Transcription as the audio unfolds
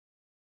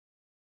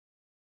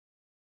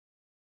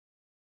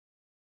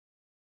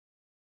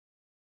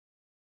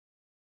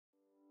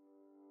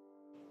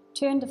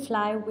Turn the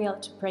flywheel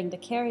to bring the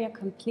carrier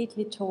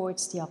completely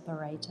towards the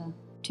operator.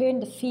 Turn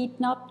the feed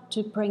knob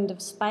to bring the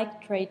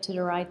spike tray to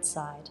the right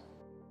side.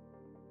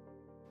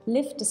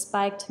 Lift the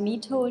spiked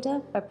meat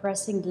holder by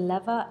pressing the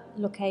lever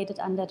located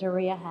under the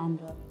rear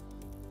handle.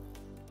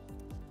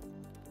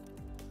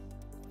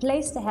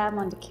 Place the ham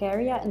on the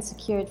carrier and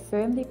secure it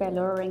firmly by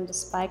lowering the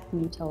spiked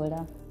meat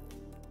holder.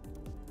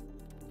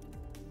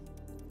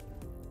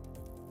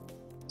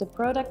 The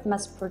product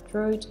must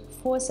protrude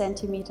 4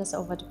 cm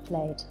over the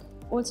plate,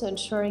 also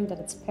ensuring that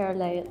it's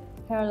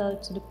parallel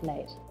to the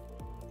plate.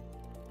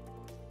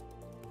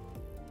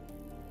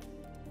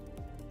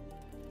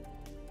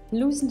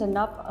 Loosen the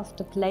knob of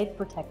the plate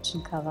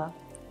protection cover.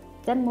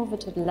 Then move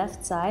it to the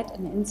left side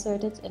and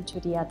insert it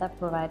into the other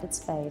provided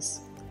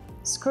space.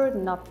 Screw the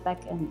knob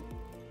back in.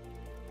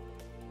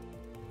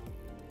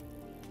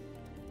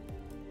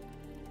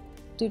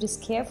 Do this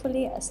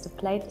carefully as the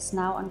plate is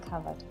now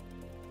uncovered.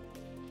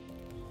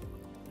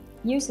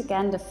 Use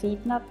again the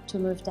feed knob to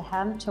move the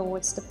ham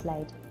towards the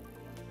plate.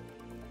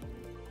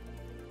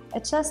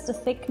 Adjust the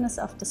thickness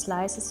of the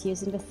slices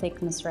using the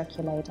thickness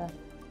regulator.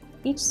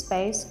 Each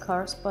space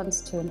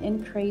corresponds to an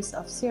increase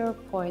of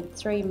 0.3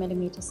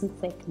 mm in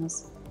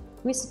thickness.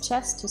 We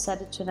suggest to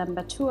set it to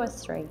number 2 or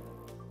 3.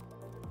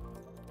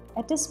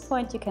 At this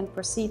point you can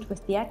proceed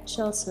with the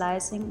actual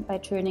slicing by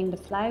turning the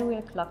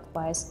flywheel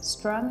clockwise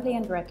strongly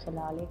and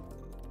regularly.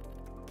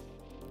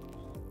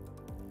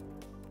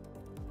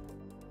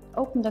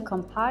 Open the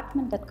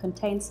compartment that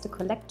contains the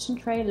collection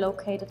tray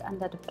located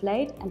under the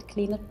plate and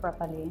clean it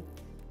properly.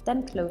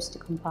 Then close the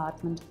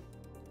compartment.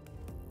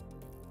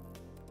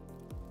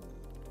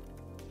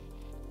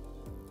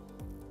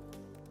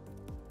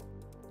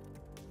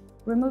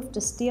 Remove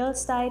the steel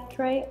side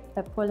tray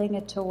by pulling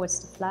it towards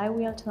the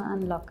flywheel to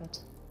unlock it.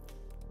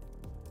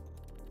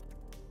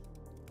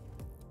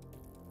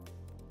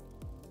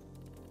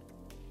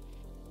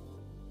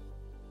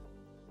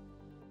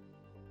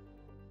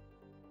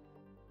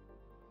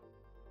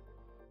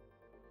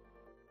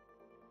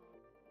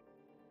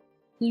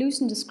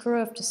 Loosen the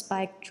screw of the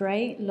spiked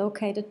tray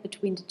located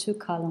between the 2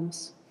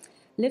 columns.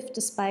 Lift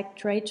the spiked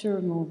tray to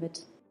remove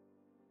it.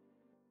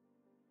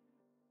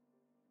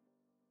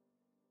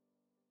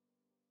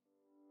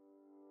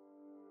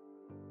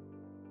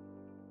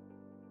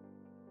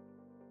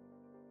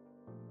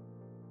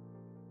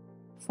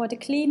 For the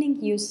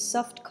cleaning, use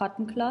soft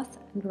cotton cloth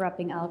and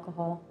rubbing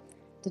alcohol.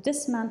 The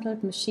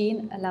dismantled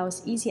machine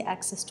allows easy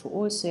access to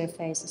all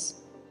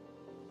surfaces.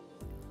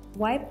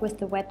 Wipe with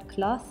the wet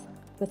cloth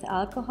with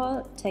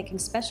alcohol, taking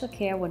special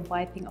care when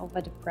wiping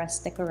over the press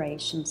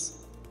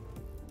decorations.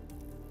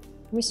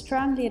 We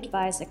strongly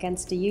advise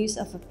against the use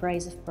of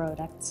abrasive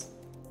products.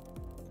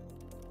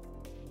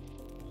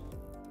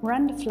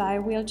 Run the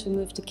flywheel to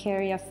move the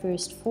carrier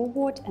first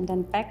forward and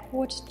then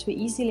backward to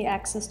easily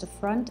access the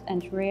front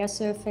and rear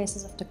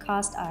surfaces of the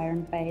cast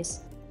iron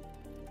base.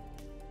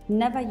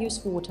 Never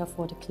use water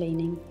for the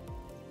cleaning.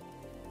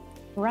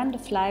 Run the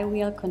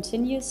flywheel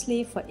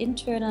continuously for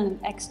internal and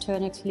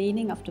external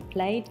cleaning of the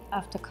plate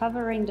after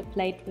covering the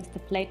plate with the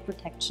plate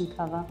protection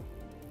cover.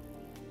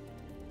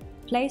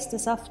 Place the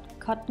soft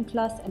cotton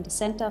cloth in the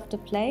center of the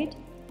plate,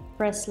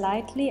 press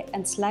lightly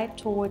and slide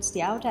towards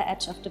the outer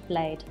edge of the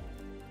plate.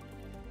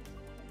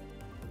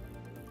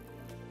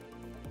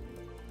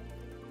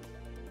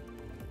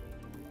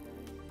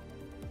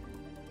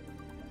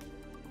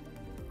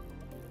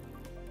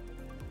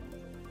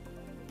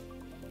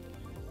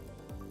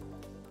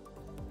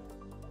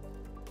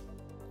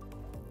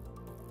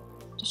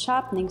 The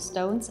sharpening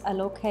stones are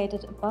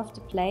located above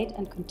the plate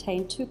and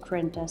contain 2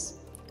 grinders,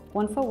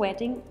 one for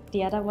whetting,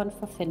 the other one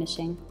for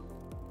finishing.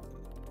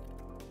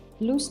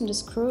 Loosen the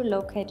screw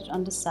located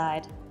on the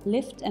side,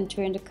 lift and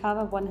turn the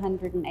cover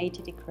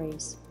 180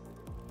 degrees.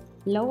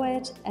 Lower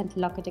it and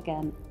lock it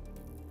again.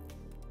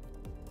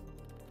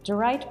 The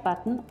right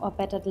button, or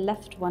better the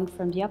left one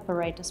from the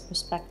operator's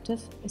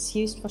perspective, is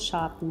used for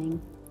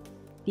sharpening,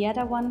 the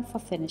other one for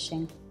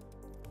finishing.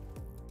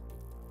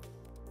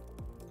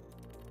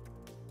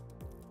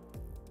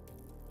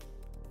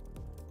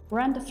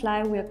 Run the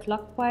flywheel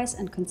clockwise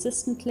and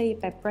consistently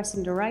by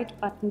pressing the right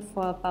button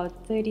for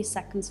about 30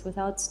 seconds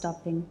without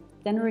stopping,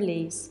 then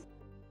release.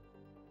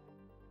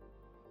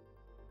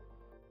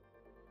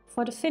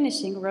 For the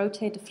finishing,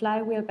 rotate the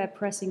flywheel by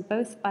pressing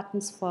both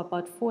buttons for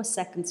about 4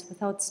 seconds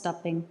without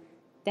stopping,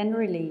 then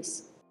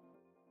release.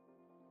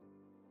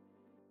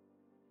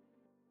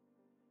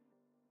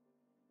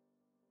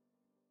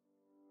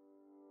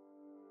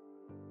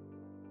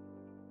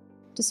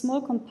 The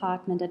small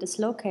compartment that is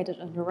located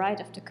on the right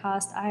of the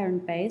cast iron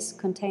base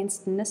contains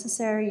the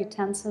necessary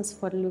utensils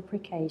for the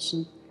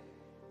lubrication: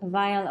 a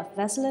vial of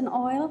Vaseline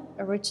oil,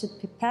 a rigid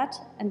pipette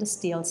and a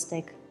steel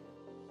stick.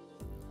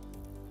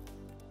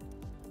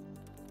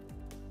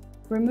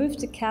 Remove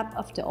the cap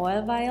of the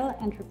oil vial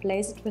and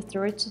replace it with the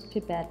rigid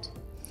pipette.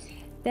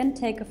 Then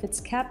take off its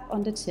cap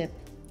on the tip.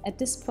 At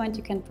this point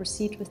you can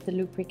proceed with the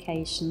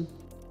lubrication.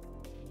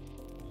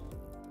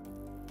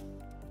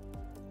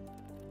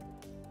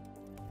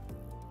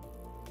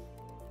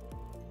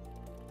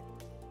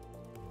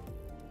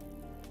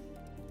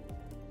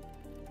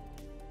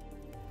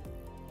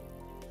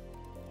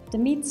 The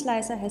meat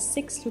slicer has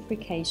 6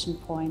 lubrication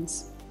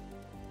points.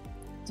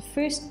 The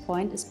first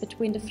point is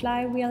between the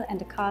flywheel and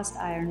the cast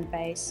iron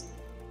base.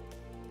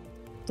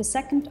 The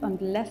second on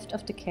the left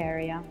of the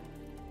carrier.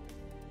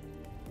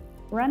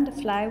 Run the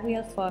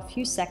flywheel for a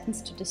few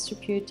seconds to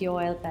distribute the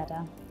oil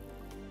better.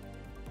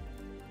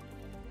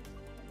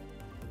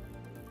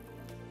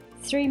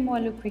 3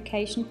 more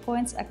lubrication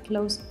points are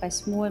closed by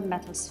small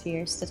metal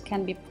spheres that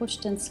can be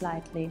pushed in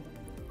slightly.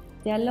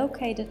 They are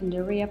located in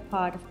the rear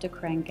part of the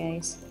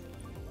crankcase.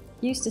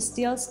 Use the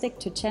steel stick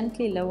to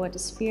gently lower the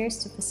spheres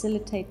to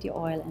facilitate the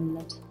oil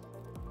inlet.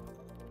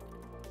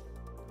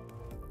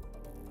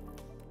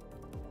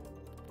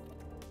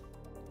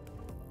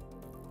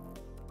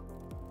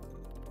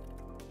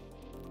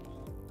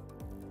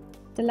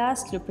 The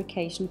last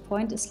lubrication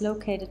point is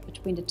located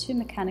between the 2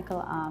 mechanical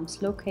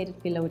arms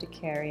located below the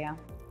carrier.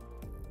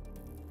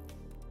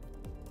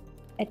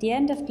 At the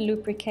end of the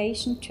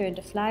lubrication, turn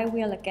the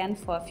flywheel again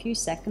for a few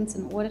seconds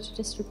in order to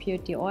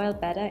distribute the oil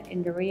better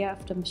in the rear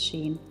of the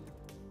machine.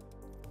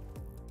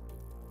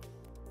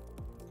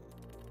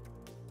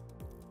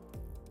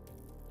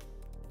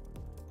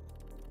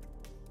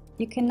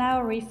 You can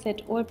now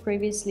refit all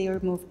previously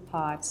removed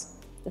parts: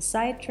 the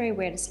side tray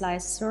where the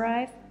slices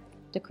arrive,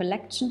 the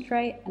collection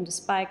tray and the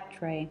spike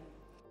tray.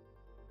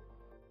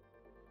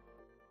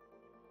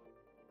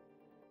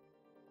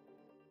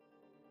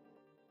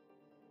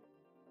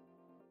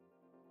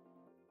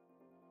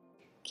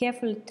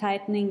 Carefully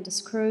tightening the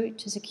screw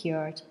to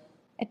secure it.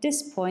 At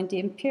this point, the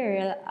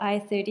Imperial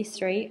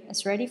i33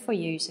 is ready for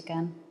use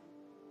again.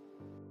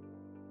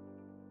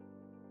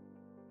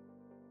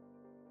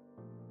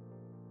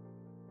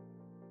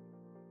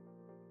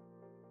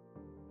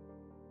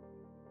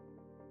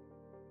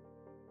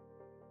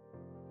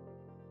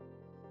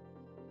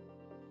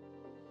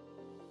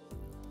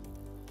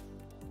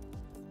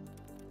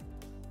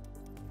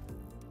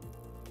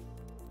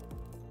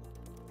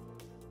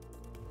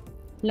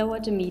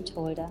 Lower the meat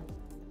holder.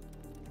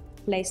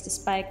 Place the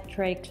spike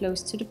tray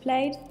close to the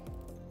plate.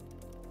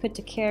 Put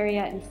the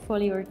carrier in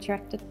fully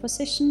retracted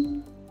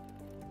position.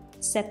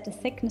 Set the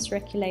thickness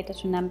regulator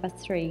to number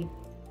 3.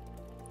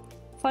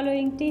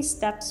 Following these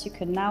steps, you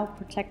can now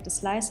protect the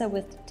slicer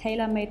with the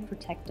tailor-made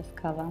protective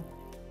cover.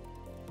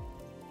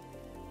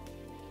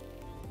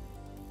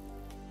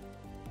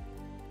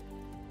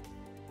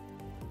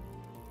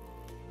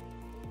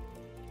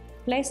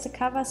 Place the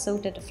cover so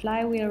that the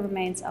flywheel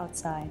remains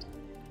outside.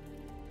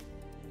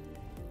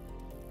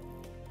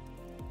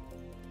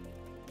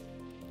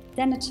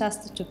 Then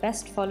adjust it to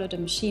best follow the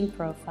machine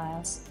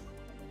profiles.